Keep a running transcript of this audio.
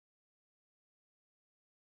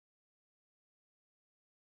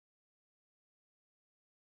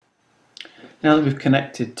Now that we've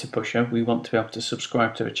connected to Pusher, we want to be able to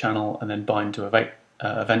subscribe to a channel and then bind to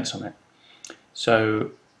events on it.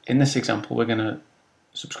 So in this example, we're going to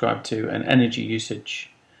subscribe to an energy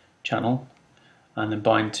usage channel and then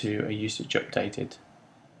bind to a usage updated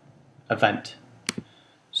event.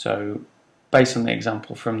 So based on the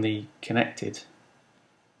example from the connected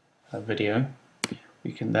video,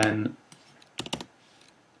 we can then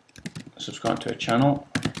subscribe to a channel,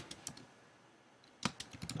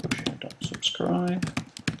 pusher.subscribe,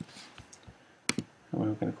 and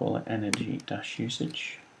we're going to call it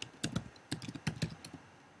energy-usage.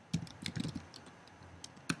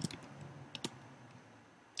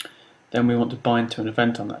 Then we want to bind to an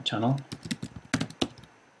event on that channel.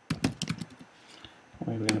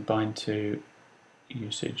 We're going to bind to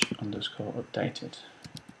usage_updated.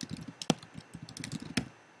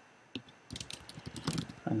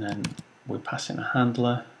 And then we pass in a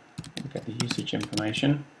handler, we get the usage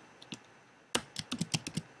information.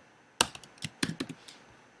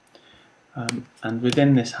 And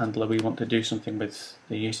within this handler we want to do something with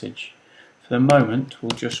the usage. For the moment we'll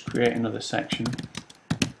just create another section.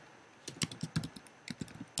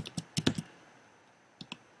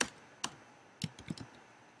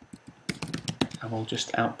 And we'll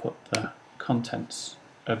just output the contents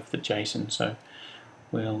of the JSON. So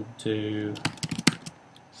we'll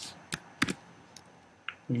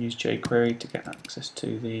use jQuery to get access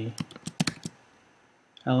to the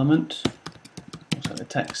element. We'll set the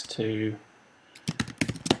text to,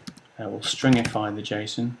 we'll stringify the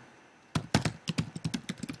JSON,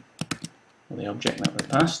 or the object that we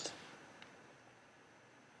passed.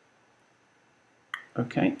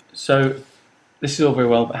 Okay, so this is all very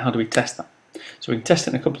well, but how do we test that? So we can test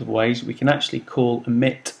it in a couple of ways. We can actually call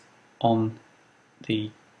emit on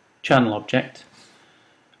the channel object,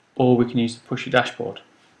 or we can use the Pusher dashboard.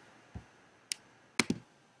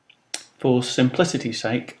 For simplicity's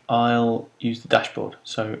sake, I'll use the dashboard.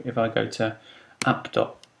 So if I go to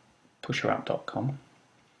app.pusherapp.com,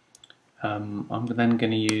 I'm then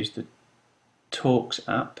going to use the Talks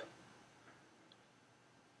app,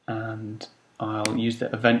 and I'll use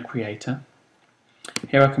the event creator.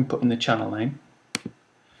 Here I can put in the channel name.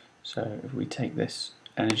 So if we take this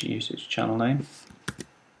energy usage channel name,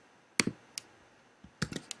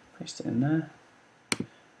 paste it in there,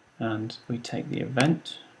 and we take the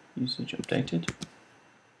event usage updated,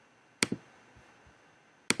 and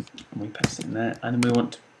we paste it in there, and then we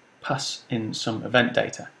want to pass in some event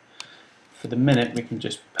data. For the minute we can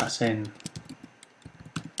just pass in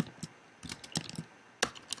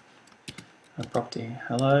a property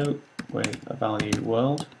hello with a value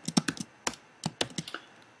world.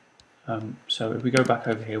 So if we go back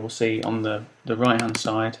over here, we'll see on the right hand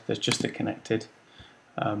side there's just the connected.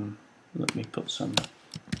 Let me put some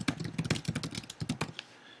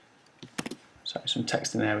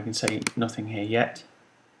text in there. We can say nothing here yet,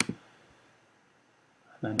 and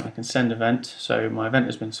then I can send event. So my event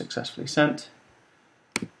has been successfully sent.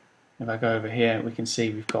 If I go over here, we can see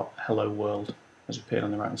we've got hello world has appeared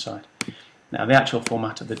on the right hand side. Now the actual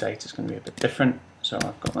format of the data is going to be a bit different, so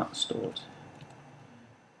I've got that stored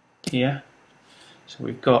here. So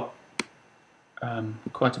we've got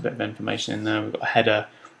quite a bit of information in there. We've got a header,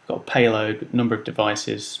 we've got a payload, number of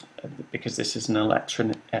devices, because this is an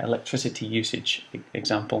electricity usage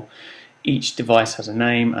example. Each device has a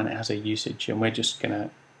name and it has a usage, and we're just going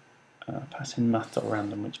to pass in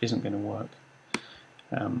math.random, which isn't going to work.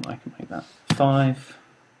 I can make that 5.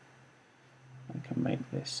 I can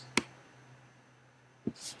make this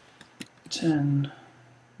 10.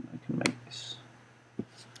 I can make this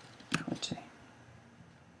 20.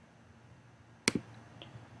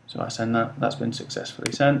 So I send that, that's been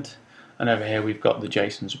successfully sent, and over here we've got the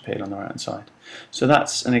JSONs appeared on the right hand side. So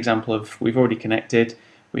that's an example of, we've already connected,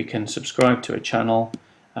 we can subscribe to a channel,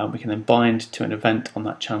 we can then bind to an event on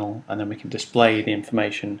that channel, and then we can display the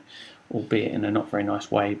information, albeit in a not very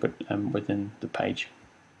nice way, but within the page.